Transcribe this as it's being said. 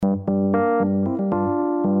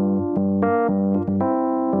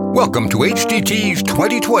Welcome to HDT's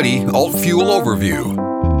 2020 Alt Fuel Overview.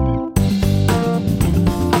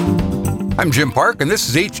 I'm Jim Park, and this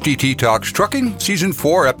is HDT Talks Trucking, Season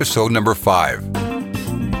 4, Episode number 5.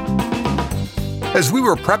 As we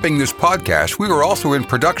were prepping this podcast, we were also in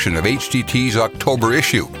production of HDT's October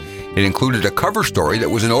issue. It included a cover story that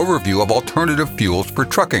was an overview of alternative fuels for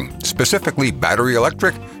trucking, specifically battery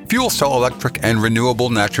electric, fuel cell electric, and renewable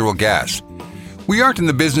natural gas. We aren't in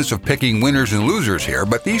the business of picking winners and losers here,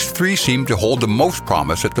 but these three seem to hold the most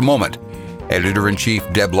promise at the moment.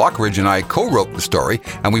 Editor-in-Chief Deb Lockridge and I co-wrote the story,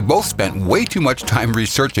 and we both spent way too much time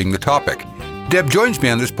researching the topic. Deb joins me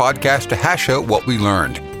on this podcast to hash out what we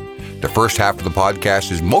learned. The first half of the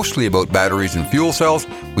podcast is mostly about batteries and fuel cells.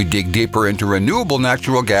 We dig deeper into renewable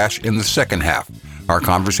natural gas in the second half. Our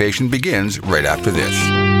conversation begins right after this.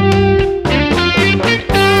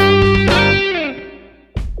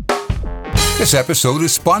 This episode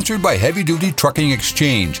is sponsored by Heavy Duty Trucking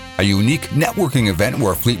Exchange, a unique networking event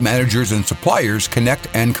where fleet managers and suppliers connect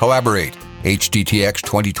and collaborate. HDTX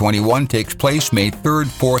 2021 takes place May 3rd,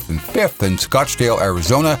 4th, and 5th in Scottsdale,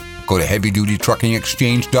 Arizona. Go to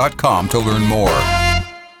heavydutytruckingexchange.com to learn more.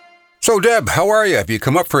 So, Deb, how are you? Have you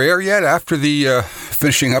come up for air yet after the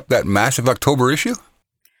finishing up that massive October issue?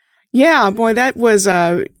 Yeah, boy, that was,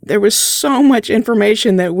 there was so much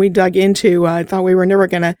information that we dug into. I thought we were never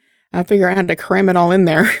going to figure out how to cram it all in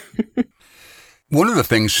there. One of the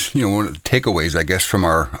things, one of the takeaways, I guess, from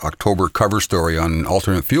our October cover story on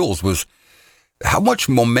alternate fuels was how much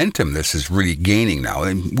momentum this is really gaining now.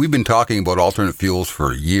 And we've been talking about alternate fuels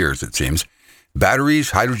for years, it seems.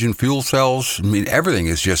 Batteries, hydrogen fuel cells, everything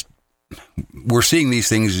is just, we're seeing these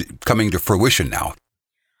things coming to fruition now.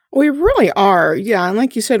 We really are. Yeah, and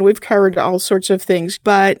like you said, we've covered all sorts of things.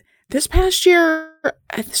 But this past year,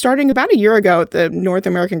 starting about a year ago at the North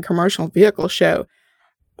American Commercial Vehicle Show,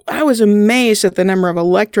 I was amazed at the number of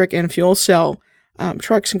electric and fuel cell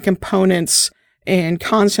trucks and components and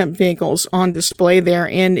concept vehicles on display there,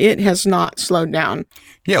 and it has not slowed down.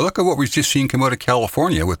 Yeah, look at what we've just seen come out of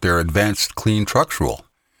California with their advanced clean trucks rule.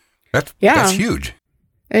 That's huge.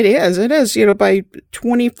 It is. By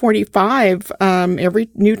 2045, every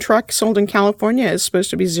new truck sold in California is supposed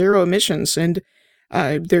to be zero emissions, and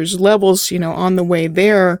there's levels, on the way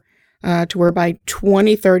there to where by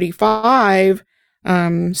 2035,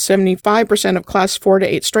 75% of Class 4 to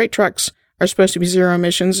 8 straight trucks are supposed to be zero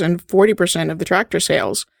emissions, and 40% of the tractor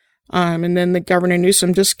sales. And then the Governor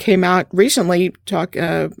Newsom just came out recently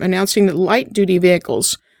announcing that light-duty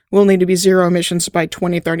vehicles will need to be zero emissions by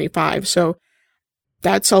 2035. So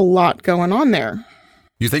that's a lot going on there.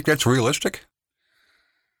 You think that's realistic?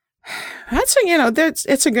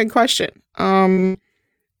 It's a good question.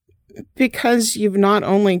 Because you've not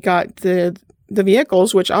only got the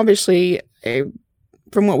vehicles, which obviously,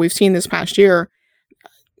 from what we've seen this past year,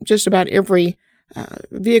 just about every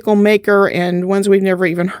vehicle maker and ones we've never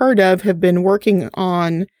even heard of have been working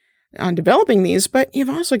on developing these, but you've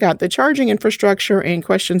also got the charging infrastructure and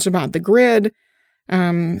questions about the grid.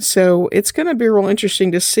 So it's going to be real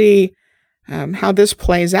interesting to see how this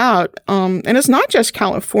plays out. And it's not just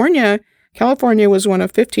California. California was one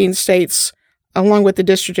of 15 states, along with the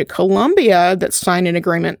District of Columbia, that signed an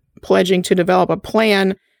agreement pledging to develop a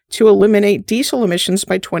plan to eliminate diesel emissions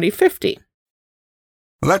by 2050.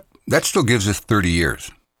 Well, that still gives us 30 years.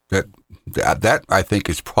 That I think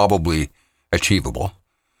is probably achievable.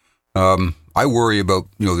 I worry about,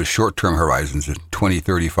 the short-term horizons at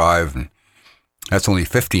 2035, and that's only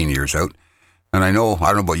 15 years out. And I don't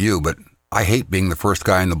know about you, but I hate being the first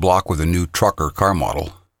guy in the block with a new truck or car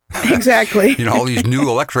model. Exactly. All these new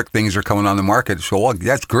electric things are coming on the market. So well,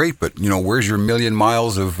 that's great, but, where's your million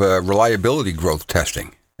miles of reliability growth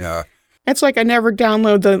testing? It's like I never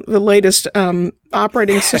download the latest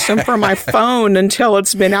operating system for my phone until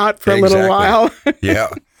it's been out for a little while. Yeah.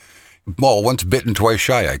 Well, once bitten, twice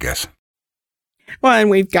shy, I guess. Well, and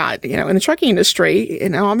we've got, in the trucking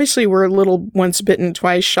industry, obviously we're a little once bitten,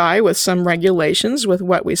 twice shy with some regulations, with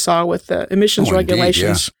what we saw with the emissions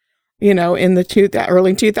regulations. Indeed, in the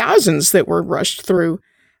early 2000s that were rushed through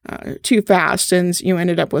too fast, and you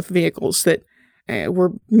ended up with vehicles that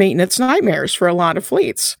were maintenance nightmares for a lot of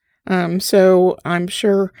fleets. So I'm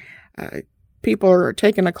sure people are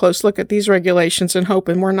taking a close look at these regulations and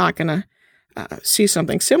hoping we're not going to see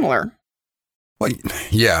something similar. Well,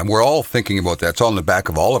 yeah, we're all thinking about that. It's all in the back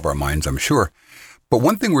of all of our minds, I'm sure. But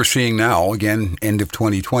one thing we're seeing now, again, end of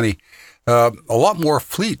 2020, a lot more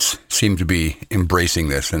fleets seem to be embracing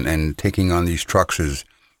this and taking on these trucks as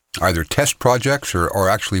either test projects or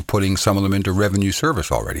actually putting some of them into revenue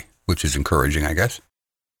service already, which is encouraging, I guess.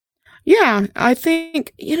 Yeah, I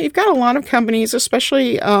think you've got a lot of companies,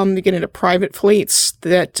 especially you get into private fleets,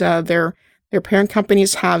 that their parent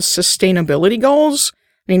companies have sustainability goals.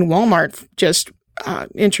 I mean, Walmart just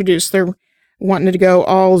introduced they're wanting to go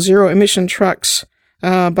all zero emission trucks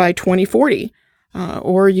by 2040.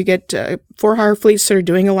 Or you get for-hire fleets that are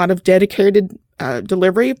doing a lot of dedicated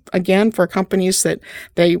delivery, again, for companies that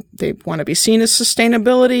they want to be seen as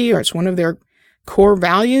sustainability, or it's one of their core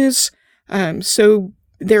values. So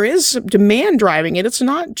there is demand driving it. It's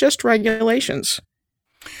not just regulations.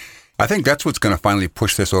 I think that's what's going to finally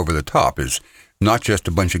push this over the top, is not just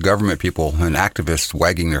a bunch of government people and activists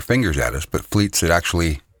wagging their fingers at us, but fleets that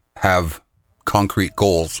actually have concrete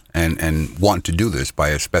goals and want to do this by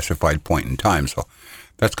a specified point in time. So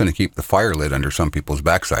that's going to keep the fire lit under some people's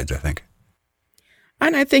backsides, I think.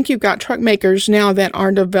 And I think you've got truck makers now that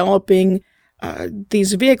are developing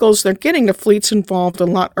these vehicles. They're getting the fleets involved a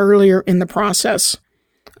lot earlier in the process.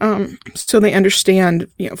 So they understand,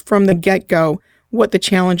 from the get-go what the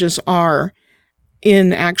challenges are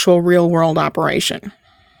in actual real-world operation.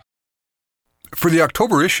 For the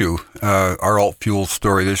October issue, our alt fuel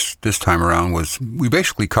story this time around was, we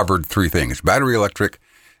basically covered three things: battery electric,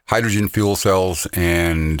 hydrogen fuel cells,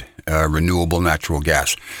 and renewable natural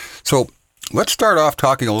gas. So let's start off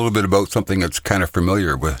talking a little bit about something that's kind of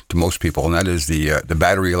familiar to most people, and that is the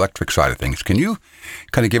battery electric side of things. Can you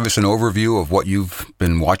kind of give us an overview of what you've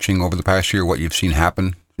been watching over the past year, what you've seen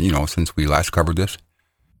happen, since we last covered this?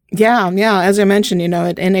 Yeah. As I mentioned,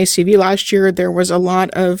 at NACV last year, there was a lot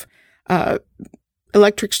of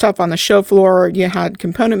electric stuff on the show floor. You had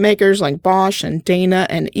component makers like Bosch and Dana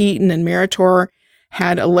and Eaton and Meritor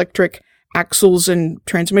had electric axles and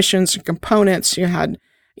transmissions and components. You had,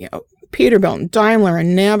 Peterbilt and Daimler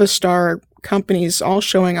and Navistar companies all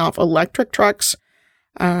showing off electric trucks.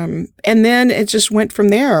 And then it just went from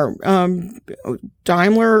there.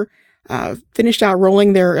 Daimler finished out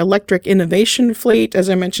rolling their electric innovation fleet. As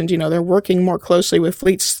I mentioned, they're working more closely with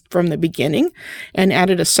fleets from the beginning, and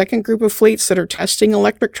added a second group of fleets that are testing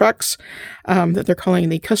electric trucks that they're calling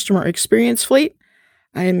the customer experience fleet.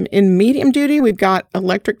 And in medium duty, we've got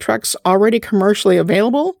electric trucks already commercially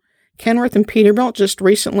available. Kenworth and Peterbilt just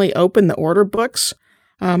recently opened the order books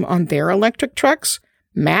on their electric trucks.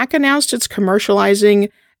 Mack announced it's commercializing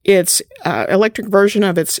its electric version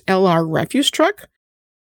of its LR refuse truck.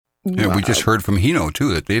 Yeah, we just heard from Hino,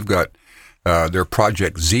 too, that they've got their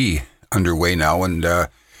Project Z underway now. And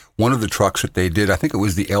one of the trucks that they did, I think it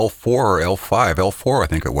was the L4 or L4, I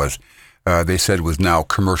think it was, they said was now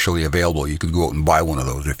commercially available. You could go out and buy one of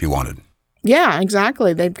those if you wanted. Yeah,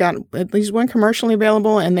 exactly. They've got at least one commercially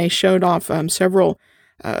available, and they showed off several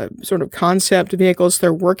sort of concept vehicles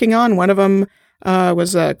they're working on. One of them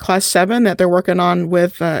was a Class 7 that they're working on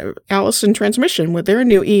with Allison Transmission with their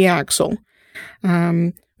new e-axle.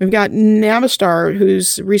 We've got Navistar,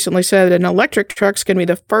 who's recently said an electric truck's going to be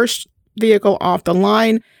the first vehicle off the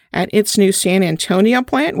line at its new San Antonio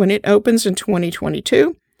plant when it opens in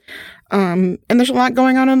 2022. And there's a lot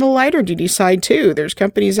going on the lighter duty side, too. There's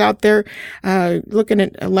companies out there looking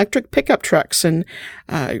at electric pickup trucks, and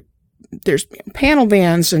there's panel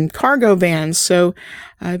vans and cargo vans. So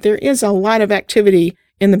there is a lot of activity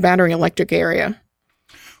in the battery electric area.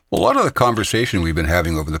 Well, a lot of the conversation we've been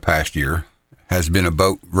having over the past year has been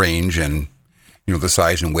about range and, the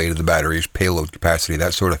size and weight of the batteries, payload capacity,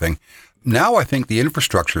 that sort of thing. Now I think the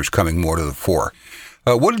infrastructure is coming more to the fore.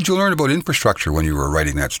 What did you learn about infrastructure when you were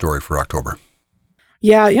writing that story for October?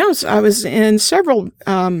 Yeah, I was in several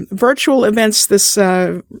virtual events this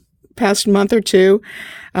past month or two,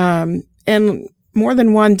 and more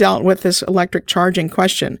than one dealt with this electric charging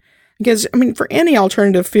question. Because, for any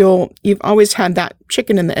alternative fuel, you've always had that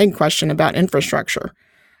chicken and the egg question about infrastructure.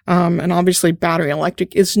 And obviously battery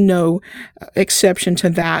electric is no exception to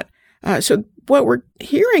that. So what we're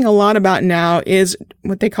hearing a lot about now is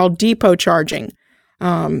what they call depot charging.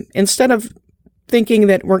 Instead of thinking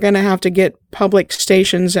that we're going to have to get public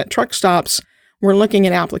stations at truck stops, we're looking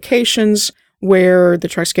at applications where the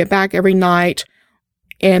trucks get back every night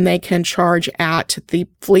and they can charge at the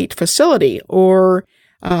fleet facility, or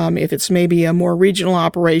if it's maybe a more regional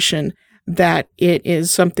operation, that it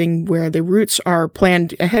is something where the routes are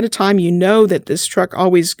planned ahead of time. You know that this truck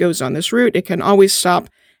always goes on this route. It can always stop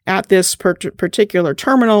at this particular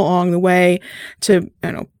terminal along the way to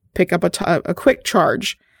pick up a quick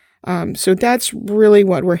charge. So that's really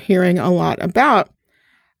what we're hearing a lot about.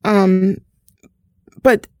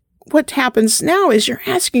 But what happens now is you're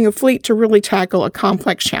asking a fleet to really tackle a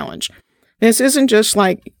complex challenge. This isn't just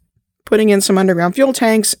like putting in some underground fuel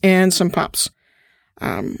tanks and some pumps.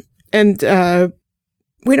 And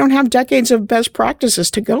we don't have decades of best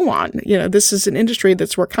practices to go on. This is an industry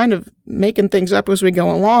we're kind of making things up as we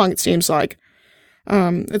go along, it seems like.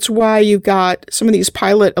 It's why you've got some of these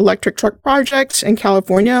pilot electric truck projects in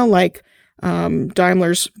California, like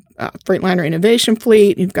Daimler's Freightliner Innovation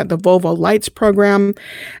Fleet. You've got the Volvo Lights program.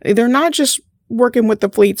 They're not just working with the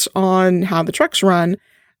fleets on how the trucks run.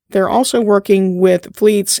 They're also working with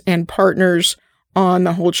fleets and partners on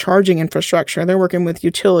the whole charging infrastructure. They're working with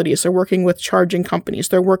utilities. They're working with charging companies.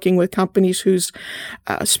 They're working with companies whose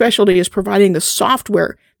specialty is providing the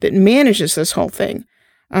software that manages this whole thing.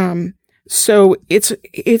 So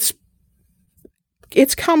it's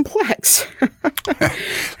complex.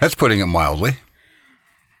 That's putting it mildly.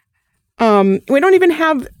 We don't even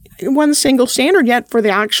have one single standard yet for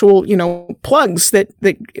the actual, plugs that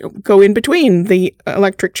go in between the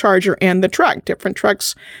electric charger and the truck. Different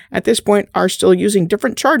trucks at this point are still using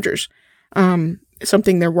different chargers.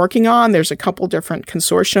 Something they're working on. There's a couple different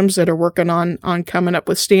consortiums that are working on coming up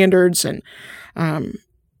with standards, and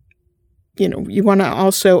you want to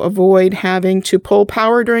also avoid having to pull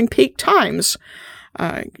power during peak times.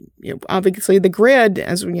 Obviously the grid,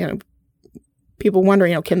 as people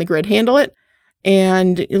wonder, can the grid handle it?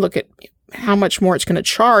 And you look at how much more it's going to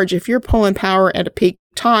charge. If you're pulling power at a peak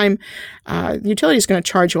time, the utility is going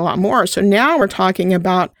to charge you a lot more. So now we're talking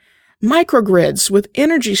about microgrids with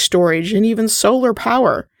energy storage and even solar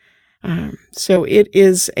power. So it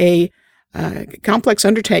is a complex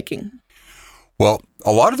undertaking. Well,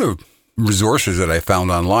 a lot of the resources that I found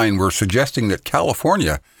online were suggesting that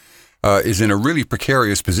California is in a really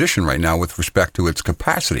precarious position right now with respect to its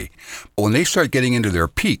capacity. When they start getting into their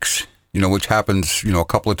peaks, which happens, a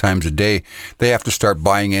couple of times a day, they have to start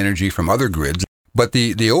buying energy from other grids. But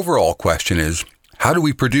the overall question is, how do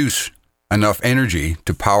we produce enough energy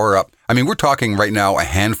to power up? I mean, we're talking right now a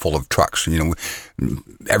handful of trucks.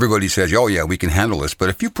 Everybody says, oh yeah, we can handle this. But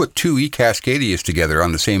if you put two eCascadias together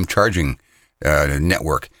on the same charging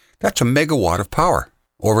network, that's a megawatt of power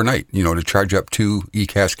overnight, to charge up two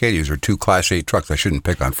eCascadias or two Class 8 trucks. I shouldn't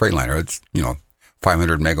pick on Freightliner. It's,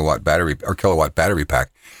 500 megawatt battery or kilowatt battery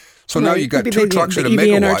pack. So now you got two trucks at a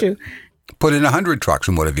megawatt. Put in 100 trucks,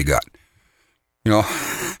 and what have you got?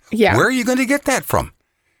 Yeah. Where are you going to get that from?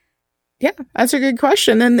 Yeah, that's a good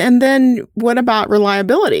question. And then what about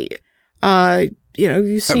reliability?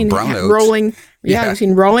 You've seen rolling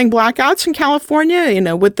blackouts in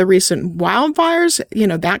California, with the recent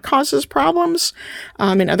wildfires, that causes problems.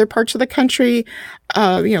 In other parts of the country,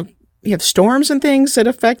 you have storms and things that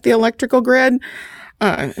affect the electrical grid.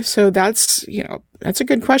 So that's a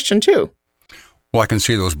good question too. Well, I can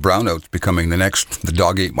see those brownouts becoming the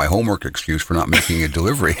dog ate my homework excuse for not making a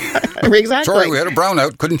delivery. Exactly. Sorry, we had a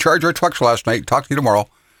brownout. Couldn't charge our trucks last night. Talk to you tomorrow.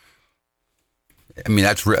 I mean,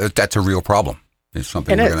 that's a real problem. It's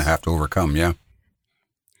something we're going to have to overcome, yeah.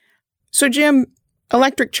 So, Jim,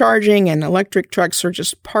 electric charging and electric trucks are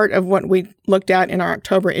just part of what we looked at in our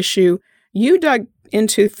October issue. You dug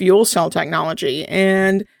into fuel cell technology,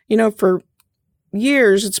 and, for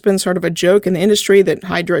years, it's been sort of a joke in the industry that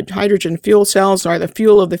hydrogen fuel cells are the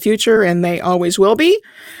fuel of the future, and they always will be.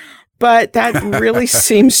 But that really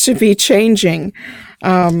seems to be changing.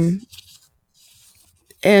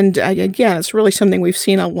 And again, it's really something we've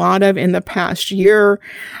seen a lot of in the past year.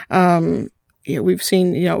 We've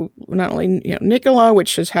seen, not only, Nikola,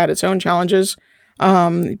 which has had its own challenges,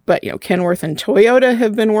 but, Kenworth and Toyota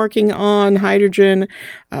have been working on hydrogen.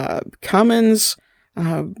 Cummins,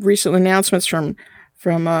 recent announcements from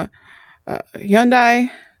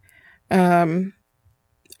Hyundai,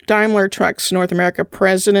 Daimler Trucks North America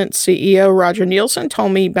President, CEO Roger Nielsen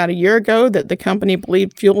told me about a year ago that the company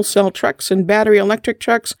believed fuel cell trucks and battery electric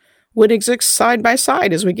trucks would exist side by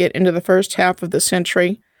side as we get into the first half of the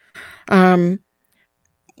century. We've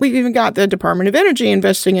even got the Department of Energy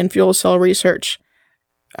investing in fuel cell research.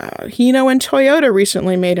 Hino and Toyota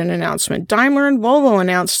recently made an announcement. Daimler and Volvo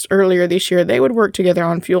announced earlier this year they would work together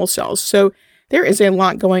on fuel cells. So there is a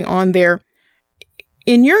lot going on there.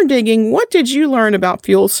 In your digging, what did you learn about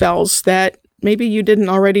fuel cells that maybe you didn't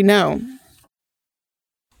already know?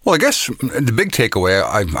 Well, I guess the big takeaway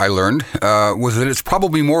I learned was that it's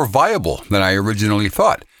probably more viable than I originally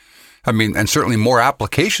thought. I mean, and certainly more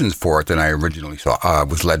applications for it than I originally thought,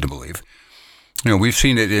 was led to believe. We've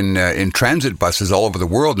seen it in transit buses all over the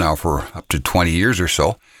world now for up to 20 years or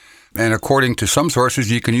so. And according to some sources,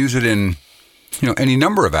 you can use it in, any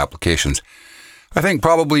number of applications. I think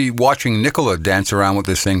probably watching Nikola dance around with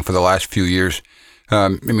this thing for the last few years.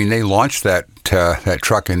 They launched that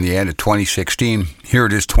truck in the end of 2016. Here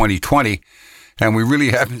it is 2020, and we really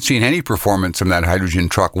haven't seen any performance from that hydrogen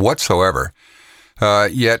truck whatsoever.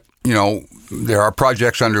 Yet, there are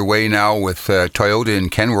projects underway now with Toyota in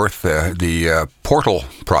Kenworth, the Portal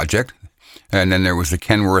project. And then there was the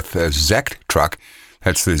Kenworth ZECT truck.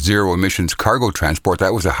 That's the zero emissions cargo transport.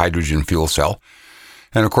 That was a hydrogen fuel cell.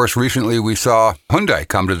 And of course, recently we saw Hyundai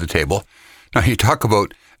come to the table. Now, you talk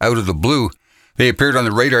about out of the blue. They appeared on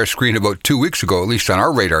the radar screen about 2 weeks ago, at least on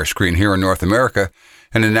our radar screen here in North America,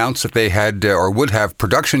 and announced that they had or would have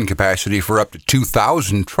production capacity for up to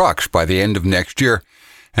 2,000 trucks by the end of next year,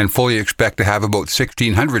 and fully expect to have about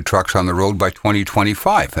 1,600 trucks on the road by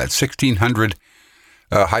 2025. That's 1,600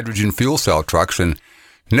 hydrogen fuel cell trucks. And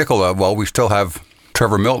Nikola, well, we still have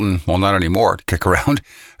Trevor Milton, well, not anymore, to kick around,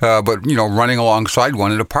 but, running alongside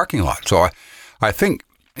one in a parking lot. So I think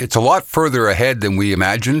it's a lot further ahead than we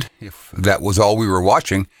imagined, if that was all we were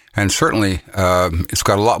watching. And certainly it's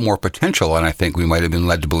got a lot more potential than I think we might have been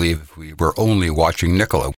led to believe if we were only watching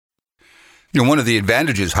Nikola. One of the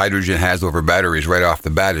advantages hydrogen has over batteries right off the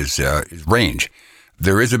bat is range.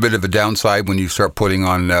 There is a bit of a downside when you start putting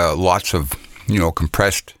on lots of,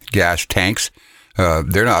 compressed gas tanks.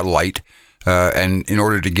 They're not light. And in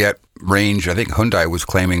order to get range, I think Hyundai was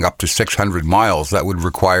claiming up to 600 miles. That would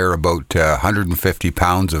require about 150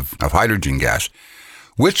 pounds of hydrogen gas,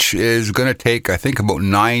 which is going to take, I think, about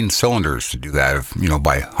 9 cylinders to do that,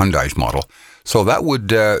 by Hyundai's model. So that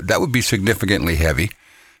would be significantly heavy.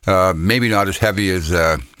 Maybe not as heavy as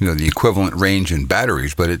the equivalent range in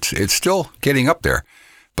batteries, but it's still getting up there.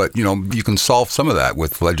 But you can solve some of that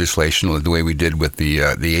with legislation, the way we did with the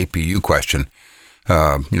APU question.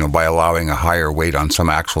 By allowing a higher weight on some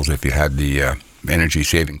axles if you had the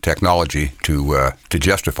energy-saving technology to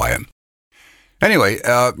justify it. Anyway,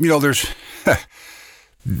 there's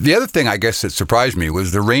the other thing I guess that surprised me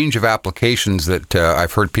was the range of applications that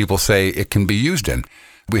I've heard people say it can be used in.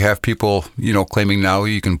 We have people, claiming now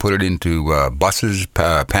you can put it into buses,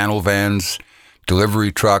 panel vans,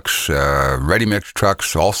 delivery trucks, ready-mix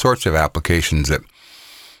trucks, all sorts of applications that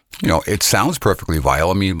it sounds perfectly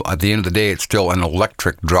viable. I mean, at the end of the day, it's still an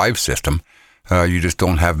electric drive system. You just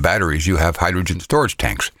don't have batteries. You have hydrogen storage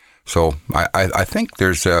tanks. So I think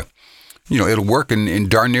there's it'll work in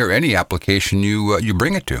darn near any application you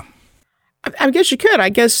bring it to. I guess you could. I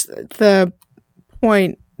guess the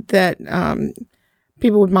point that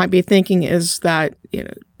people might be thinking is that,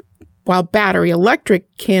 while battery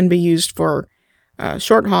electric can be used for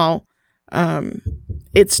short haul,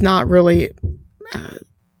 it's not really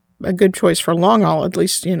a good choice for long haul, at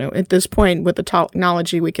least, at this point with the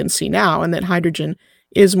technology we can see now, and that hydrogen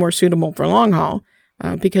is more suitable for long haul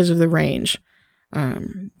because of the range.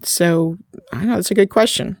 So I don't know, it's a good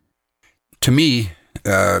question. To me,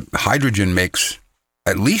 hydrogen makes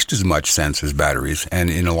at least as much sense as batteries, and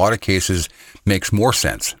in a lot of cases makes more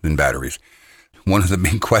sense than batteries. One of the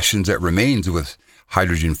big questions that remains with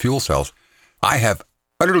hydrogen fuel cells, I have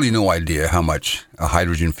utterly no idea how much a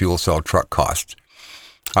hydrogen fuel cell truck costs.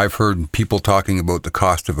 I've heard people talking about the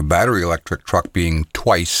cost of a battery electric truck being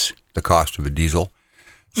twice the cost of a diesel.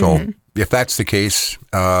 So if that's the case,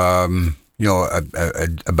 a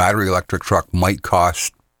battery electric truck might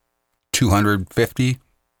cost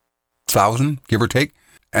 $250,000, give or take.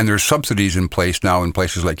 And there's subsidies in place now in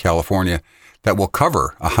places like California that will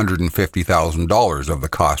cover $150,000 of the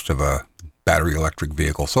cost of a battery electric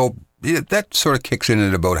vehicle. So that sort of kicks in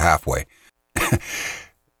at about halfway.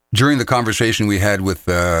 During the conversation we had with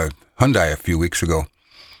Hyundai a few weeks ago,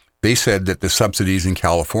 they said that the subsidies in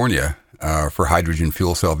California for hydrogen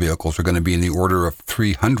fuel cell vehicles are going to be in the order of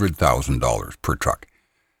 $300,000 per truck.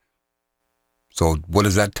 So what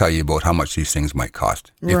does that tell you about how much these things might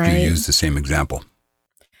cost if you use the same example?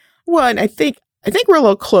 Well, and I think we're a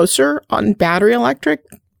little closer on battery electric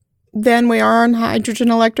than we are on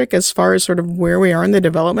hydrogen electric as far as sort of where we are in the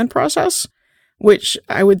development process, which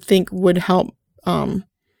I would think would help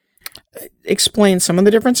explain some of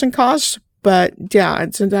the difference in cost. But yeah,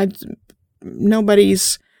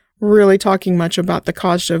 nobody's really talking much about the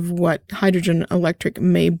cost of what hydrogen electric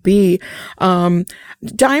may be.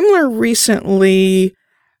 Daimler recently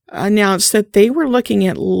announced that they were looking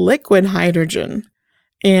at liquid hydrogen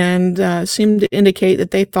and seemed to indicate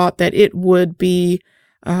that they thought that it would be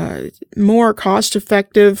more cost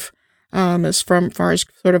effective as far as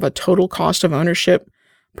sort of a total cost of ownership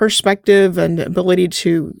perspective and ability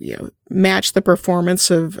to match the performance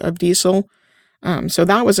of diesel. So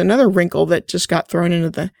that was another wrinkle that just got thrown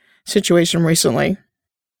into the situation recently.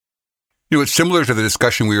 It's similar to the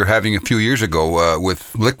discussion we were having a few years ago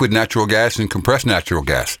with liquid natural gas and compressed natural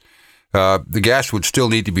gas. The gas would still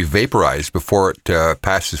need to be vaporized before it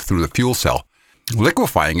passes through the fuel cell.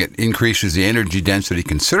 Liquefying it increases the energy density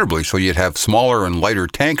considerably, so you'd have smaller and lighter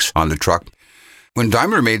tanks on the truck. When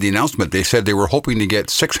Daimler made the announcement, they said they were hoping to get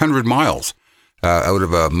 600 miles out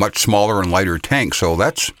of a much smaller and lighter tank. So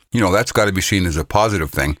that's got to be seen as a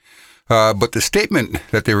positive thing. But the statement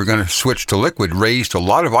that they were going to switch to liquid raised a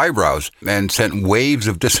lot of eyebrows and sent waves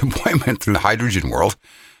of disappointment through the hydrogen world.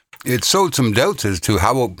 It sowed some doubts as to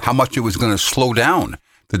how much it was going to slow down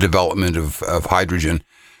the development of hydrogen.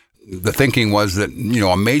 The thinking was that,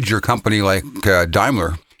 a major company like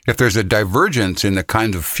Daimler, if there's a divergence in the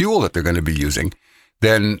kind of fuel that they're going to be using,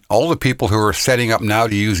 then all the people who are setting up now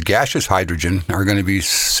to use gaseous hydrogen are going to be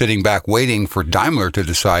sitting back waiting for Daimler to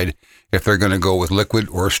decide if they're going to go with liquid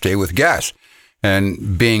or stay with gas.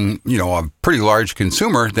 And being, a pretty large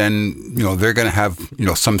consumer, then, they're going to have,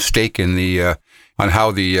 some stake in on how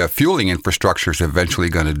the fueling infrastructure is eventually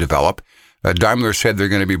going to develop. Daimler said they're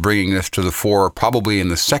going to be bringing this to the fore probably in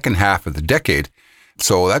the second half of the decade.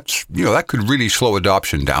 So that's, that could really slow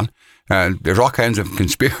adoption down. There's all kinds of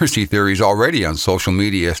conspiracy theories already on social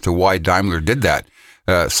media as to why Daimler did that.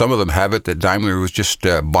 Some of them have it that Daimler was just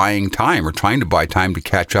buying time or trying to buy time to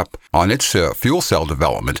catch up on its fuel cell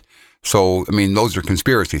development. So, those are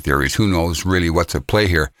conspiracy theories. Who knows really what's at play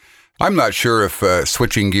here? I'm not sure if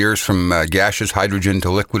switching gears from gaseous hydrogen to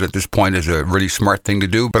liquid at this point is a really smart thing to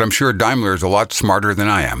do, but I'm sure Daimler is a lot smarter than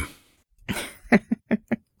I am.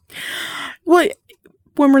 Well,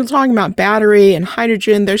 when we're talking about battery and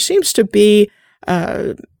hydrogen, there seems to be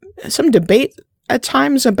some debate at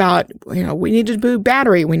times about, we need to do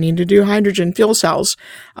battery, we need to do hydrogen fuel cells.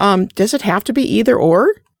 Does it have to be either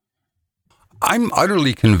or? I'm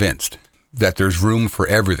utterly convinced that there's room for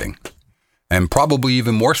everything, and probably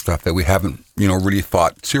even more stuff that we haven't, really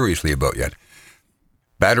thought seriously about yet.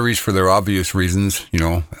 Batteries, for their obvious reasons,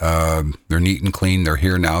 they're neat and clean, they're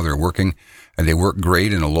here now, they're working, and they work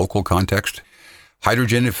great in a local context.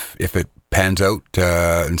 Hydrogen, if it pans out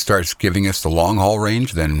and starts giving us the long haul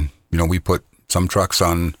range, then, we put some trucks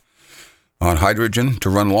on hydrogen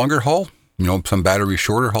to run longer haul, some battery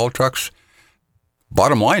shorter haul trucks.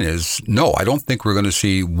 Bottom line is, no, I don't think we're going to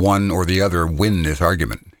see one or the other win this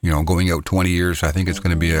argument. Going out 20 years, I think it's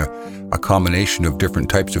going to be a combination of different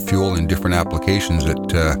types of fuel and different applications that,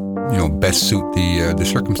 best suit the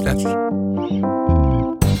circumstances.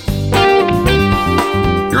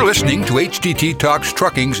 You're listening to HDT Talks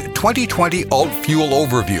Trucking's 2020 Alt Fuel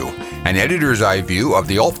Overview, an editor's eye view of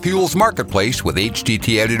the alt fuels marketplace with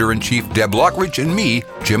HDT Editor-in-Chief Deb Lockridge and me,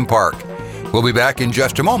 Jim Park. We'll be back in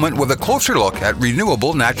just a moment with a closer look at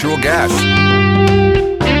renewable natural gas.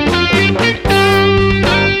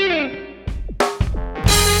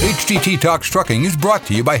 HDT Talks Trucking is brought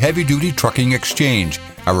to you by Heavy Duty Trucking Exchange,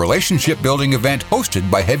 a relationship-building event hosted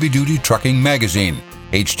by Heavy Duty Trucking Magazine.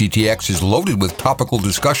 HDTX is loaded with topical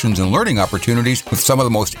discussions and learning opportunities with some of the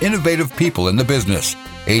most innovative people in the business.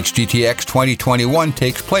 HDTX 2021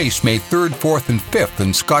 takes place May 3rd, 4th, and 5th in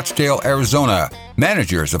Scottsdale, Arizona.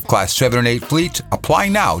 Managers of Class 7 and 8 fleets apply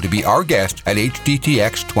now to be our guest at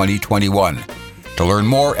HDTX 2021. To learn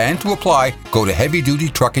more and to apply, go to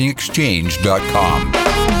heavydutytruckingexchange.com.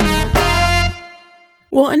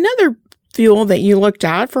 Well, another fuel that you looked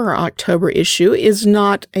at for our October issue is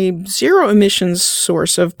not a zero emissions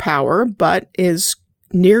source of power, but is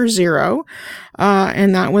near zero,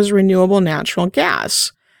 and that was renewable natural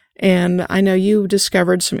gas. And I know you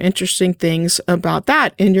discovered some interesting things about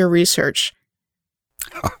that in your research.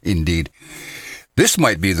 Indeed. This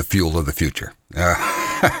might be the fuel of the future.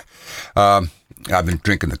 I've been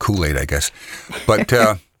drinking the Kool-Aid, I guess. But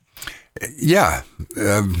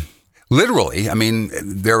literally,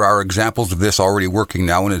 there are examples of this already working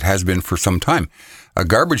now, and it has been for some time. A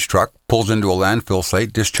garbage truck pulls into a landfill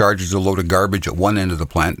site, discharges a load of garbage at one end of the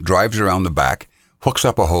plant, drives around the back, hooks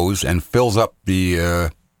up a hose, and fills up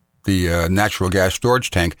the natural gas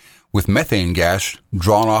storage tank with methane gas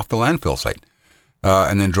drawn off the landfill site,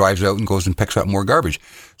 and then drives out and goes and picks up more garbage.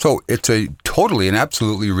 So it's a totally and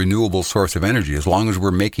absolutely renewable source of energy. As long as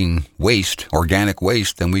we're making waste, organic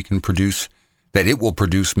waste, then we can produce that. It will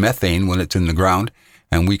produce methane when it's in the ground,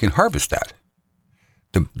 and we can harvest that.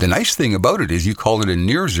 The nice thing about it is you call it a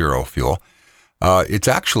near zero fuel. It's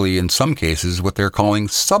actually, in some cases, what they're calling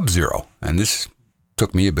sub-zero. And this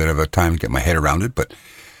took me a bit of a time to get my head around it. But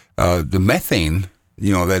the methane,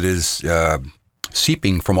 that is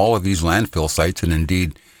seeping from all of these landfill sites and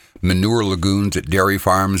indeed manure lagoons at dairy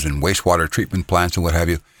farms and wastewater treatment plants and what have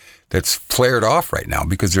you, that's flared off right now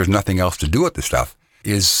because there's nothing else to do with the stuff,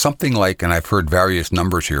 is something like, and I've heard various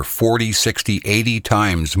numbers here, 40, 60, 80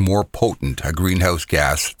 times more potent a greenhouse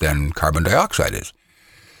gas than carbon dioxide is.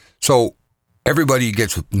 So everybody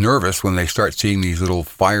gets nervous when they start seeing these little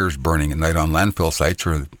fires burning at night on landfill sites,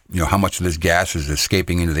 or how much of this gas is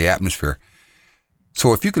escaping into the atmosphere.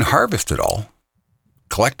 So if you can harvest it all,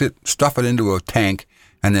 collect it, stuff it into a tank,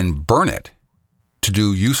 and then burn it to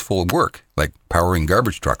do useful work, like powering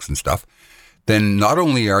garbage trucks and stuff, then not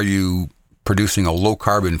only are you producing a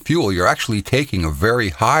low-carbon fuel, you're actually taking a very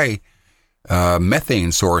high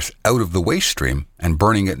methane source out of the waste stream and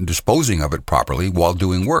burning it and disposing of it properly while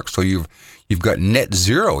doing work. So you've got net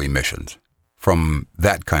zero emissions from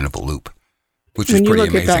that kind of a loop, which is pretty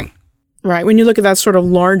amazing. Right. When you look at that sort of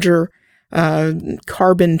larger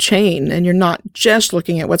carbon chain, and you're not just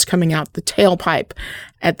looking at what's coming out the tailpipe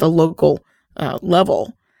at the local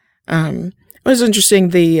level. It was interesting.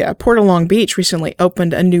 The Port of Long Beach recently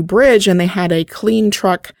opened a new bridge, and they had a clean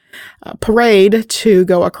truck parade to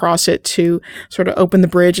go across it to sort of open the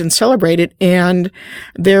bridge and celebrate it. And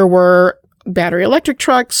there were battery electric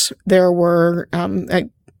trucks. There were at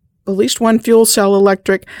least one fuel cell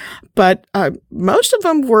electric, but most of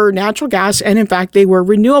them were natural gas. And in fact, they were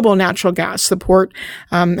renewable natural gas. The port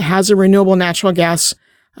has a renewable natural gas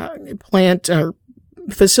plant or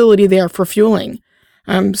facility there for fueling.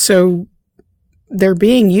 So they're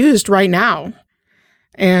being used right now.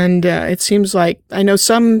 And it seems like, I know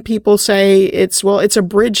some people say it's a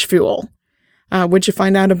bridge fuel. What'd you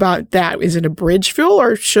find out about that? Is it a bridge fuel,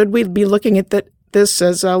 or should we be looking at this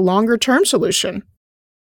as a longer term solution?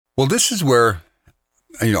 Well, this is where,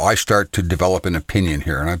 I start to develop an opinion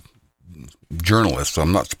here, and I'm a journalist, so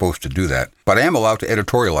I'm not supposed to do that. But I am allowed to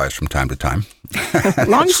editorialize from time to time.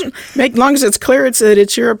 long as it's clear that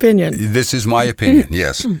it's your opinion. This is my opinion,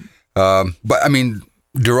 yes. But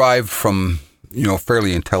derived from,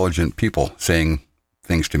 fairly intelligent people saying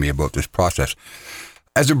things to me about this process.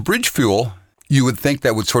 As a bridge fuel, you would think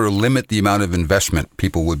that would sort of limit the amount of investment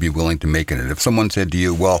people would be willing to make in it. If someone said to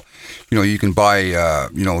you, well, you can buy,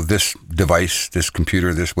 this device, this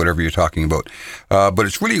computer, this whatever you're talking about, but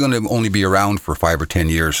it's really going to only be around for 5 or 10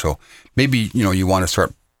 years. So maybe, you want to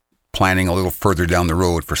start planning a little further down the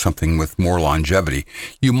road for something with more longevity.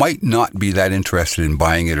 You might not be that interested in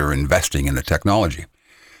buying it or investing in the technology.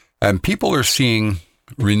 And people are seeing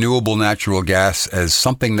renewable natural gas as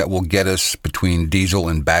something that will get us between diesel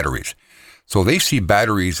and batteries. So they see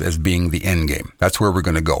batteries as being the end game. That's where we're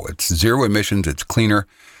going to go. It's zero emissions. It's cleaner.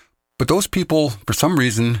 But those people, for some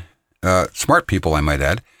reason, smart people, I might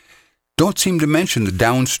add, don't seem to mention the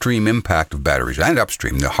downstream impact of batteries and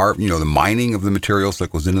upstream, the mining of the materials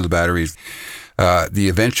that goes into the batteries, the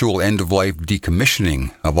eventual end-of-life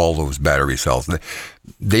decommissioning of all those battery cells.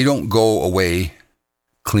 They don't go away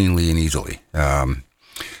cleanly and easily.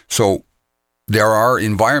 So there are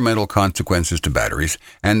environmental consequences to batteries,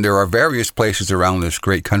 and there are various places around this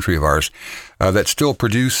great country of ours that still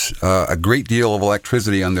produce a great deal of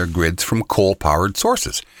electricity on their grids from coal-powered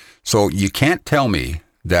sources. So you can't tell me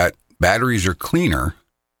that batteries are cleaner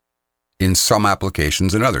in some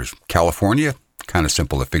applications than others. California, kind of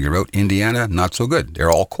simple to figure out. Indiana, not so good.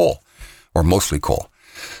 They're all coal, or mostly coal.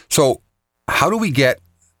 So how do we get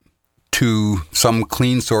to some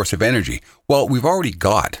clean source of energy? Well, we've already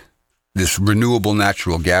got this renewable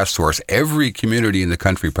natural gas source. Every community in the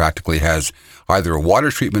country practically has either a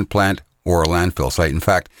water treatment plant or a landfill site. In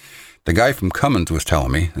fact, the guy from Cummins was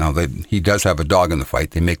telling me, now that he does have a dog in the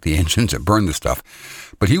fight, they make the engines that burn the stuff,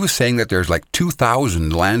 but he was saying that there's like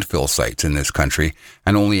 2,000 landfill sites in this country,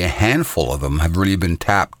 and only a handful of them have really been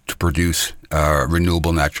tapped to produce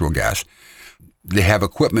renewable natural gas. They have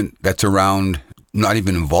equipment that's around, not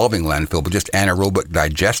even involving landfill, but just anaerobic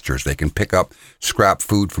digesters. They can pick up scrap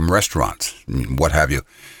food from restaurants, what have you,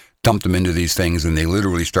 dump them into these things, and they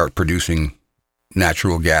literally start producing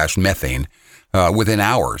natural gas, methane, within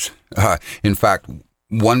hours. In fact,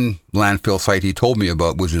 one landfill site he told me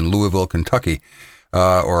about was in Louisville, Kentucky,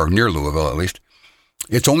 or near Louisville at least.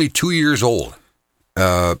 It's only 2 years old.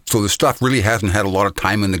 So the stuff really hasn't had a lot of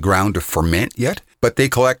time in the ground to ferment yet. But they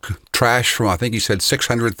collect trash from, I think he said,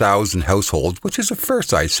 600,000 households, which is a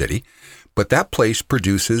fair-sized city. But that place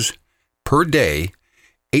produces, per day,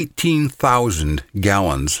 18,000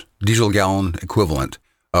 gallons, diesel gallon equivalent,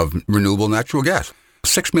 of renewable natural gas.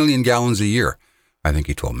 6 million gallons a year, I think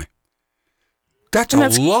he told me. That's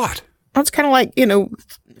a lot. That's kind of like,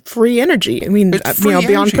 free energy. I mean, beyond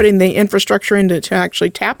energy. Putting the infrastructure into to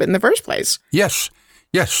actually tap it in the first place. Yes.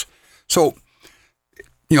 So,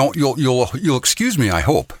 you'll excuse me, I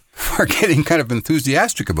hope, for getting kind of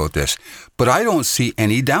enthusiastic about this, but I don't see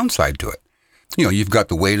any downside to it. You've got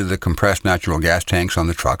the weight of the compressed natural gas tanks on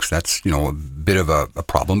the trucks. That's, a bit of a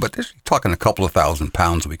problem, but you're talking a couple of 1,000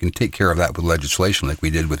 pounds. We can take care of that with legislation like we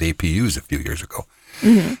did with APUs a few years ago.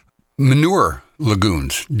 Mm-hmm. Manure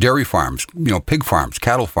lagoons, dairy farms, pig farms,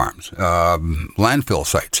 cattle farms, landfill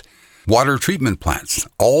sites, water treatment plants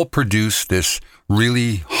all produce this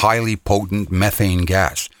really highly potent methane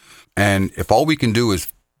gas. And if all we can do is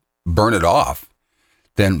burn it off,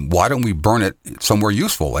 then why don't we burn it somewhere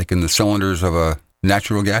useful, like in the cylinders of a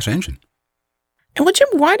natural gas engine? And Jim,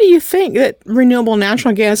 why do you think that renewable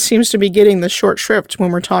natural gas seems to be getting the short shrift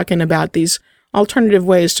when we're talking about these alternative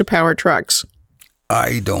ways to power trucks?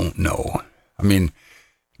 I don't know. I mean,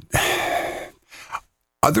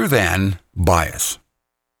 other than bias,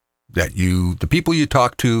 that the people you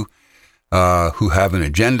talk to who have an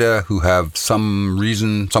agenda, who have some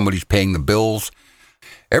reason, somebody's paying the bills,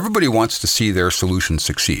 everybody wants to see their solution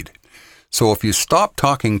succeed. So if you stop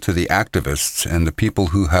talking to the activists and the people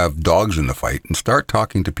who have dogs in the fight and start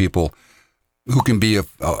talking to people who can be a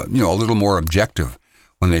little more objective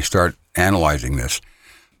when they start analyzing this,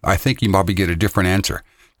 I think you probably get a different answer.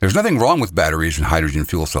 There's nothing wrong with batteries and hydrogen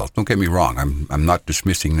fuel cells. Don't get me wrong. I'm not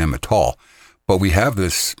dismissing them at all. But we have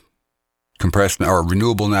this compressed or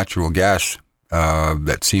renewable natural gas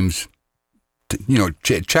that seems to,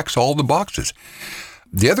 checks all the boxes.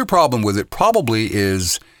 The other problem with it probably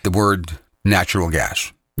is the word natural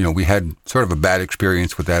gas. We had sort of a bad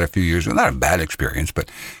experience with that a few years ago. Not a bad experience, but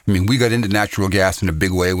I mean, we got into natural gas in a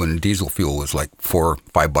big way when diesel fuel was like $4 or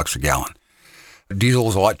 $5 a gallon. Diesel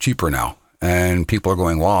is a lot cheaper now. And people are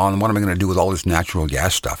going, well, what am I going to do with all this natural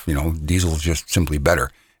gas stuff? Diesel is just simply better.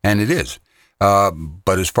 And it is.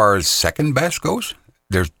 But as far as second best goes,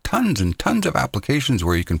 there's tons and tons of applications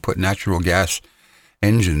where you can put natural gas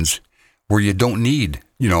engines where you don't need,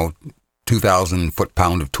 2,000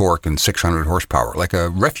 foot-pound of torque and 600 horsepower, like a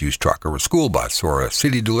refuse truck or a school bus or a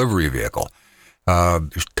city delivery vehicle.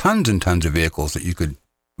 There's tons and tons of vehicles that you could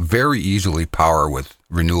very easily power with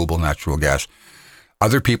renewable natural gas.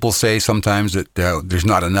 Other people say sometimes that there's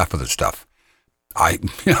not enough of the stuff.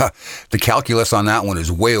 The calculus on that one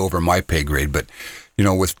is way over my pay grade, but,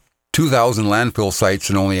 with 2,000 landfill sites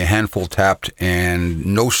and only a handful tapped and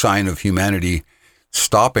no sign of humanity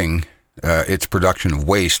stopping its production of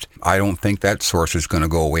waste, I don't think that source is going to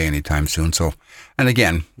go away anytime soon. So, and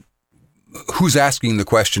again, who's asking the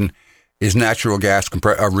question, is natural gas,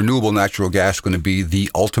 renewable natural gas going to be the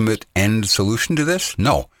ultimate end solution to this?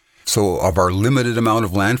 No. So of our limited amount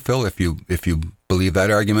of landfill, if you believe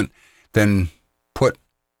that argument, then put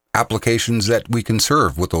applications that we can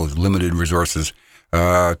serve with those limited resources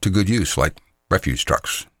to good use, like refuse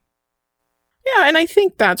trucks. Yeah, and I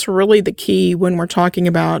think that's really the key when we're talking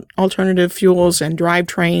about alternative fuels and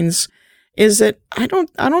drivetrains, is that I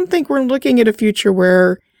don't think we're looking at a future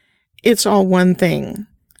where it's all one thing.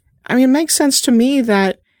 I mean, it makes sense to me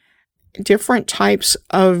that different types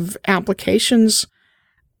of applications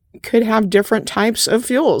could have different types of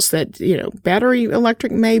fuels. That, battery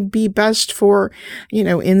electric may be best for,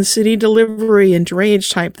 in-city delivery and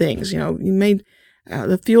drayage type things.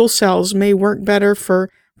 The fuel cells may work better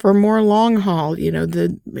for more long haul.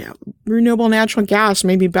 The renewable natural gas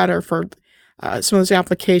may be better for some of those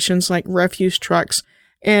applications like refuse trucks.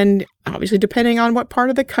 And obviously, depending on what part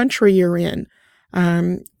of the country you're in.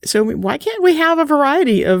 So why can't we have a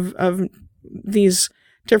variety of these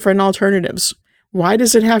different alternatives? Why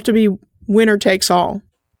does it have to be winner takes all?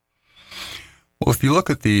 Well, if you look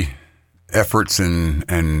at the efforts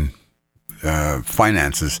and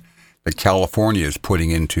finances that California is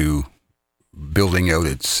putting into building out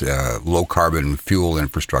its low carbon fuel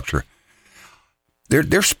infrastructure,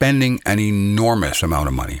 they're spending an enormous amount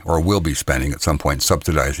of money, or will be spending at some point,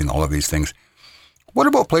 subsidizing all of these things. What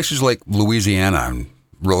about places like Louisiana and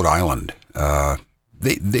Rhode Island?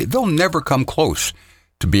 They'll never come close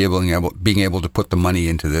to being able to put the money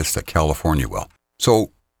into this that California will.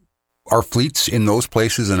 So are fleets in those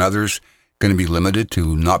places and others going to be limited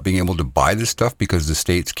to not being able to buy this stuff because the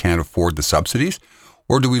states can't afford the subsidies?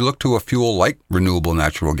 Or do we look to a fuel like renewable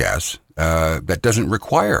natural gas that doesn't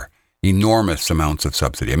require enormous amounts of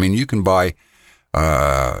subsidy? I mean, you can buy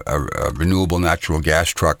a renewable natural gas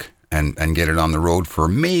truck and get it on the road for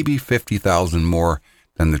maybe $50,000 more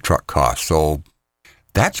than the truck costs. So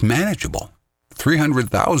that's manageable.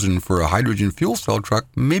 $300,000 for a hydrogen fuel cell truck,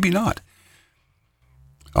 maybe not.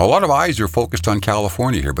 A lot of eyes are focused on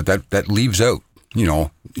California here, but that leaves out,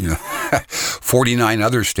 49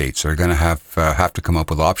 other states are going to have to come up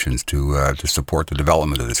with options to support the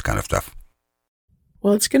development of this kind of stuff.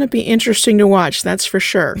 Well, it's going to be interesting to watch, that's for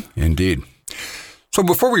sure. Indeed. So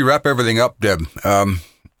before we wrap everything up, Deb,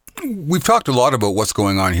 we've talked a lot about what's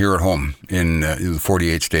going on here at home in the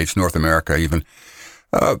 48 states, North America even.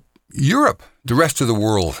 Europe, the rest of the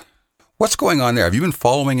world. What's going on there? Have you been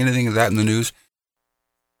following anything of that in the news?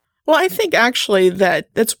 Well, I think actually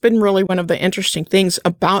that's been really one of the interesting things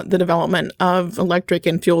about the development of electric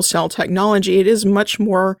and fuel cell technology. It is much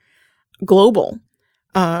more global.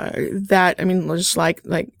 Just like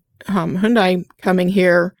Hyundai coming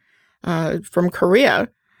here from Korea.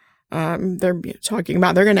 They're talking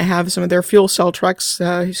about they're going to have some of their fuel cell trucks.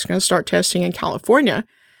 He's going to start testing in California.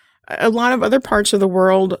 A lot of other parts of the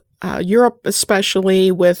world, Europe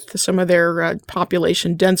especially, with some of their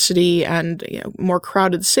population density and more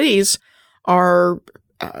crowded cities, are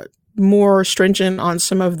more stringent on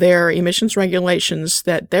some of their emissions regulations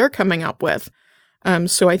that they're coming up with.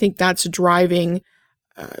 So I think that's driving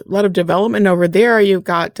a lot of development over there. You've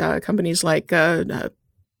got companies like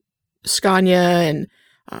Scania and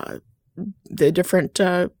the different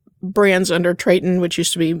brands under Traton, which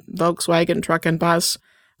used to be Volkswagen Truck and Bus,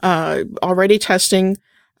 already testing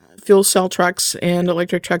fuel cell trucks and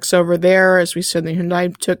electric trucks over there. As we said, the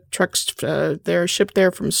Hyundai took trucks there, shipped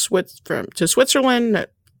there to Switzerland,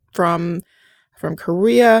 from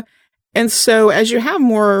Korea. And so as you have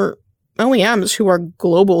more OEMs who are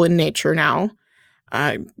global in nature now,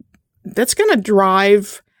 that's going to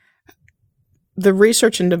drive the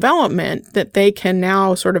research and development that they can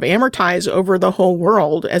now sort of amortize over the whole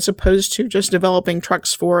world, as opposed to just developing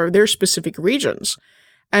trucks for their specific regions.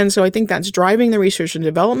 And so I think that's driving the research and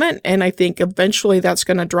development. And I think eventually that's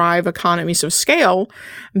going to drive economies of scale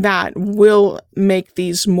that will make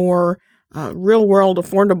these more real world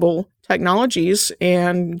affordable technologies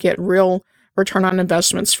and get real return on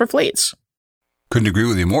investments for fleets. Couldn't agree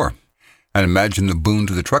with you more. And imagine the boon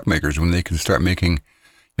to the truck makers when they can start making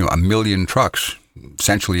 1 million trucks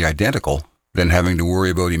essentially identical, than having to worry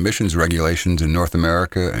about emissions regulations in North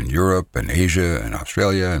America and Europe and Asia and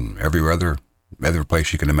Australia and every other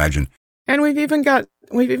place you can imagine. And we've even got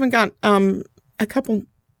a couple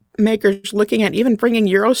makers looking at even bringing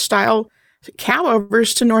Euro style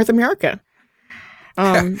cabovers to North America,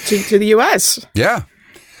 to the U.S. Yeah.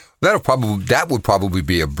 That would probably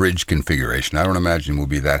be a bridge configuration. I don't imagine we'll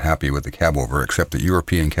be that happy with the cabover, except that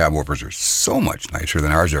European cabovers are so much nicer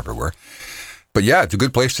than ours ever were. But yeah, it's a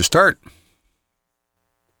good place to start.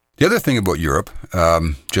 The other thing about Europe,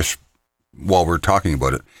 just while we're talking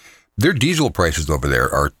about it, their diesel prices over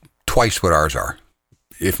there are twice what ours are,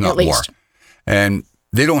 if not more. And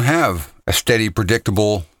they don't have a steady,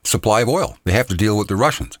 predictable supply of oil. They have to deal with the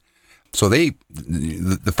Russians. So the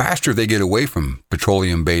faster they get away from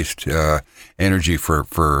petroleum-based energy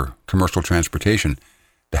for commercial transportation,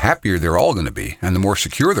 the happier they're all going to be, and the more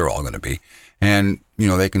secure they're all going to be. And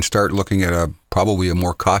they can start looking at probably a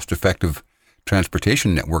more cost-effective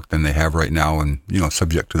transportation network than they have right now, and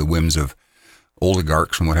subject to the whims of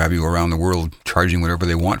oligarchs and what have you around the world charging whatever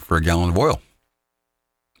they want for a gallon of oil.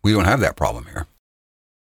 We don't have that problem here.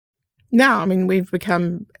 No, I mean, we've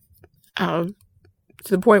become to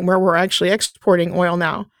the point where we're actually exporting oil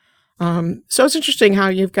now. So it's interesting how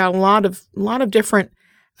you've got a lot of different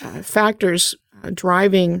factors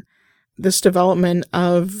driving this development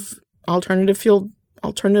of alternative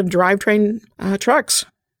drivetrain trucks.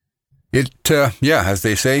 As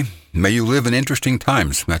they say, may you live in interesting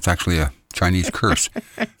times. That's actually a Chinese curse.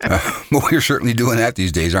 But we're certainly doing that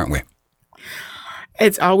these days, aren't we?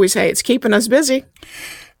 It's keeping us busy.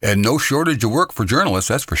 And no shortage of work for journalists,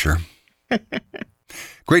 that's for sure.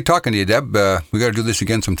 Great talking to you, Deb. We got to do this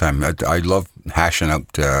again sometime. I love hashing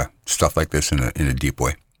out stuff like this in a deep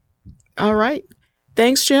way. All right.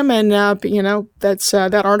 Thanks, Jim. And, that's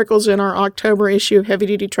that article's in our October issue of Heavy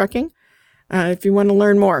Duty Trucking, if you want to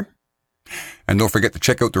learn more. And don't forget to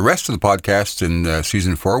check out the rest of the podcasts in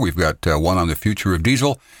Season 4. We've got one on the future of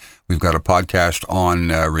diesel. We've got a podcast on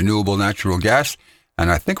renewable natural gas. And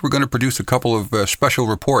I think we're going to produce a couple of special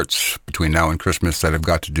reports between now and Christmas that have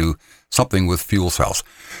got to do something with fuel cells.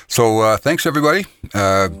 So thanks, everybody.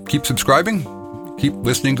 Keep subscribing, keep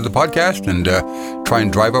listening to the podcast, and try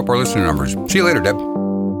and drive up our listener numbers. See you later, Deb.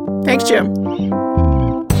 Thanks, Jim.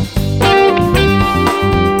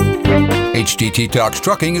 HDT Talks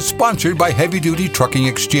Trucking is sponsored by Heavy Duty Trucking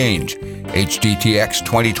Exchange. HDTX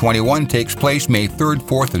 2021 takes place May 3rd,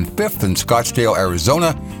 4th, and 5th in Scottsdale,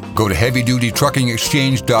 Arizona. Go to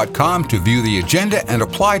heavydutytruckingexchange.com to view the agenda and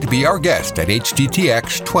apply to be our guest at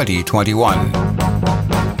HDTX 2021.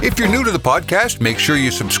 If you're new to the podcast, make sure you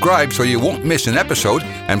subscribe so you won't miss an episode,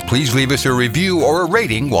 and please leave us a review or a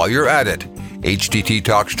rating while you're at it. HDT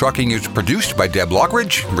Talks Trucking is produced by Deb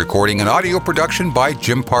Lockridge, recording and audio production by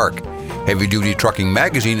Jim Park. Heavy Duty Trucking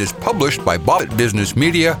Magazine is published by Bobbitt Business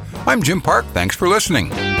Media. I'm Jim Park. Thanks for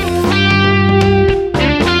listening.